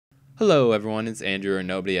Hello everyone, it's Andrew or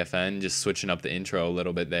Nobody FN, just switching up the intro a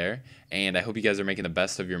little bit there. And I hope you guys are making the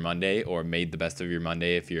best of your Monday, or made the best of your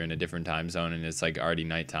Monday if you're in a different time zone and it's like already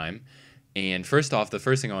nighttime. And first off, the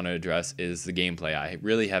first thing I want to address is the gameplay. I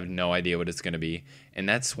really have no idea what it's going to be. And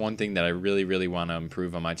that's one thing that I really want to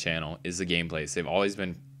improve on my channel is the gameplays. They've always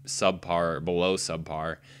been subpar or below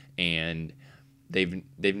subpar, and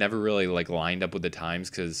they've never really like lined up with the times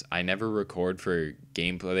because I never record for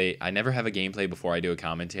gameplay. I never have a gameplay before I do a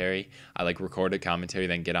commentary. I like record a commentary,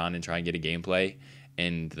 then get on and try and get a gameplay,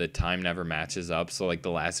 and the time never matches up. So like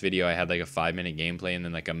the last video I had like a 5-minute gameplay and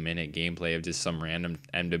then like a minute gameplay of just some random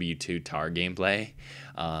MW2 tar gameplay.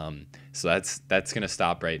 So that's gonna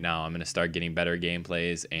stop right now. I'm gonna start getting better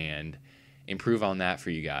gameplays and improve on that for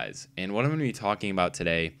you guys. And what I'm gonna be talking about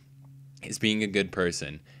today is being a good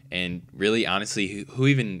person. And really, honestly, who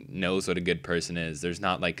even knows what a good person is? There's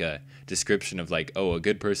not like a description of like, oh, a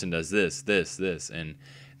good person does this, and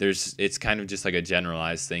it's kind of just like a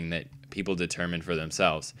generalized thing that people determine for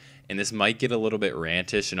themselves. And this might get a little bit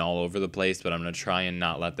rantish and all over the place, but I'm gonna try and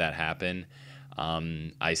not let that happen.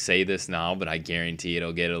 I say this now, but I guarantee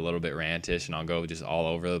it'll get a little bit rantish and I'll go just all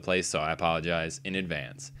over the place. So I apologize in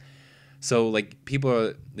advance. So like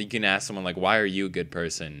you can ask someone like, why are you a good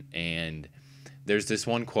person? And there's this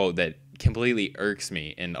one quote that completely irks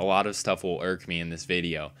me, and a lot of stuff will irk me in this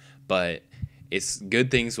video, but it's good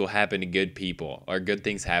things will happen to good people, or good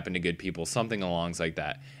things happen to good people, something along like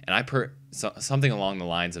that. And something along the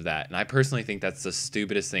lines of that. And I personally think that's the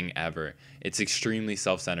stupidest thing ever. It's extremely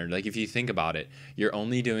self-centered. Like if you think about it, you're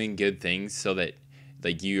only doing good things so that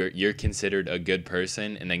like you're considered a good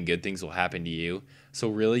person, and then good things will happen to you. So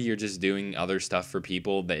really you're just doing other stuff for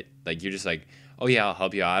people that like you're just like, oh yeah, I'll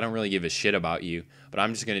help you out. I don't really give a shit about you, but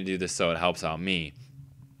I'm just going to do this so it helps out me.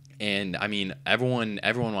 And I mean, everyone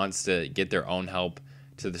wants to get their own help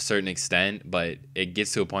to a certain extent, but it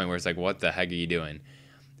gets to a point where it's like, what the heck are you doing?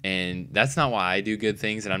 And that's not why I do good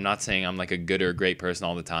things. And I'm not saying I'm like a good or great person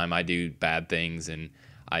all the time. I do bad things, and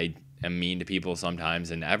I am mean to people sometimes,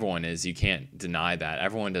 and everyone is. You can't deny that.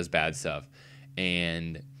 Everyone does bad stuff.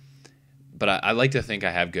 But I like to think I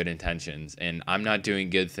have good intentions, and I'm not doing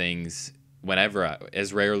good things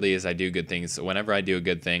as rarely as I do good things. Whenever I do a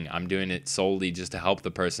good thing, I'm doing it solely just to help the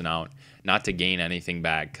person out, not to gain anything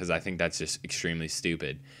back, because I think that's just extremely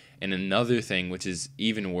stupid. And another thing, which is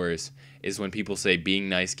even worse, is when people say being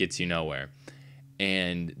nice gets you nowhere.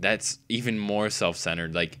 And that's even more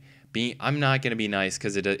self-centered. Like I'm not going to be nice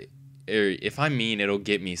because if I'm mean, it'll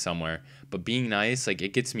get me somewhere. But being nice, like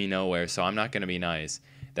it gets me nowhere, so I'm not going to be nice.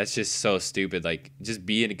 That's just so stupid. Like just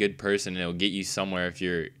be a good person and it'll get you somewhere if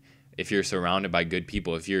you're surrounded by good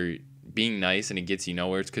people. If you're being nice and it gets you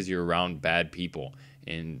nowhere, it's because you're around bad people.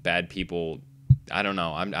 And bad people, I don't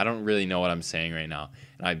know. I don't really know what I'm saying right now.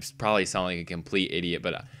 And I probably sound like a complete idiot,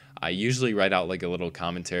 but I usually write out like a little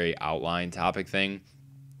commentary outline topic thing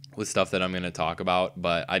with stuff that I'm going to talk about,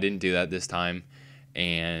 but I didn't do that this time.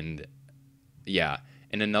 And yeah.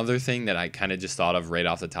 And another thing that I kind of just thought of right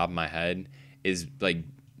off the top of my head is like,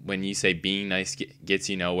 when you say being nice gets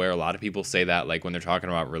you nowhere, a lot of people say that like when they're talking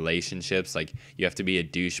about relationships, like you have to be a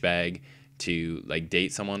douchebag to like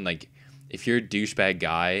date someone. Like if you're a douchebag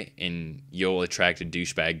guy, and you'll attract a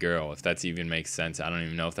douchebag girl, if that's even makes sense. I don't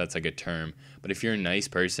even know if that's like a term, but if you're a nice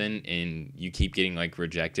person and you keep getting like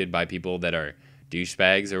rejected by people that are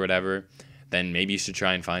douchebags or whatever, then maybe you should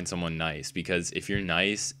try and find someone nice. Because if you're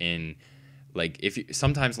nice, and like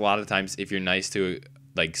sometimes a lot of times if you're nice to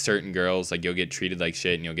like certain girls, like you'll get treated like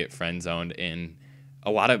shit and you'll get friend zoned. And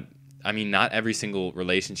not every single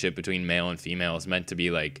relationship between male and female is meant to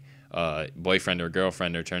be like boyfriend or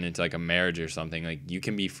girlfriend or turn into like a marriage or something. Like you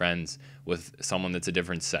can be friends with someone that's a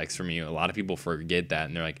different sex from you. A lot of people forget that,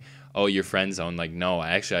 and they're like, oh, you're friend zoned. Like, no,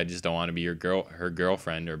 I just don't want to be her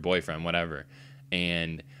girlfriend or boyfriend, whatever.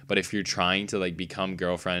 But if you're trying to like become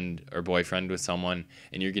girlfriend or boyfriend with someone,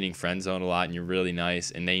 and you're getting friend zoned a lot, and you're really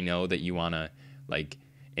nice, and they know that you want to like,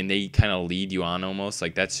 and they kind of lead you on almost,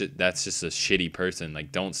 like that's just a shitty person.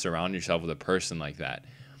 Like don't surround yourself with a person like that.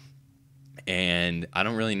 And I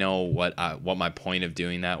don't really know what my point of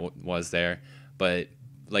doing that was there, but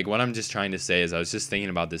like what I'm just trying to say is I was just thinking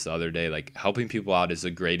about this the other day, like helping people out is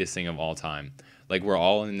the greatest thing of all time. Like we're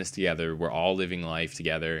all in this together, we're all living life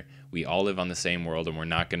together, we all live on the same world,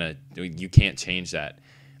 and you can't change that.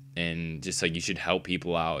 And just like you should help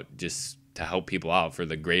people out just to help people out for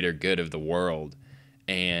the greater good of the world.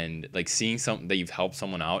 And like seeing something that you've helped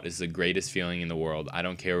someone out is the greatest feeling in the world. I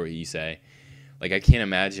don't care what you say. Like I can't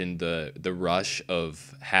imagine the rush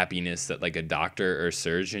of happiness that like a doctor or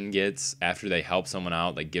surgeon gets after they help someone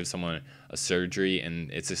out, like give someone a surgery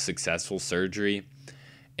and it's a successful surgery.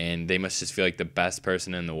 and they must just feel like the best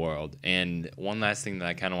person in the world. And one last thing that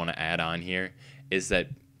I kind of want to add on here is that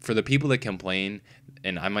for the people that complain,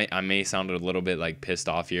 and I may sound a little bit like pissed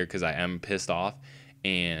off here, because I am pissed off,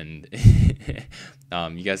 and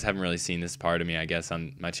you guys haven't really seen this part of me, I guess,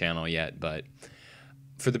 on my channel yet, but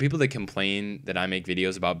for the people that complain that I make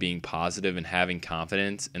videos about being positive and having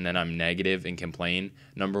confidence, and then I'm negative and complain,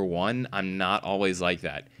 number one, I'm not always like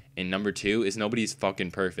that. And number two is nobody's fucking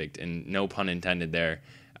perfect, and no pun intended there.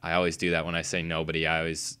 I always do that when I say nobody. I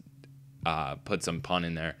always put some pun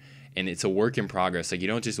in there. And it's a work in progress. Like, you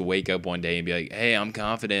don't just wake up one day and be like, hey, I'm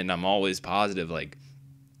confident, I'm always positive. Like,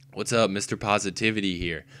 what's up, Mr. Positivity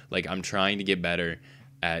here? Like, I'm trying to get better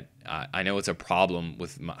at, I know it's a problem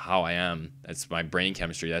with how I am. That's my brain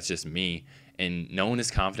chemistry. That's just me. And no one is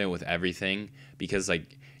confident with everything, because,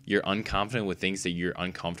 like, you're unconfident with things that you're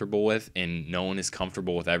uncomfortable with, and no one is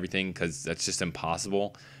comfortable with everything, because that's just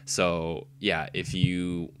impossible. So, yeah, if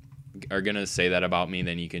you are going to say that about me,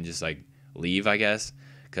 then you can just, like, leave, I guess,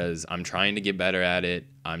 because I'm trying to get better at it.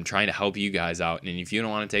 I'm trying to help you guys out. And if you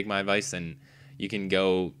don't want to take my advice, then you can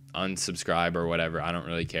go unsubscribe or whatever. I don't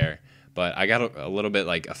really care. But I got a little bit,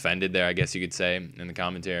 like, offended there, I guess you could say, in the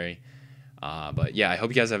commentary. But yeah, I hope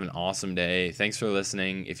you guys have an awesome day. Thanks for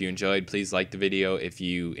listening. If you enjoyed, please like the video. If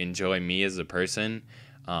you enjoy me as a person,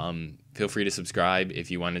 feel free to subscribe.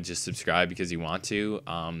 If you want to just subscribe because you want to,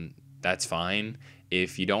 that's fine.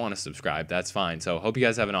 If you don't want to subscribe, that's fine. So hope you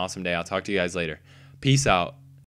guys have an awesome day. I'll talk to you guys later. Peace out.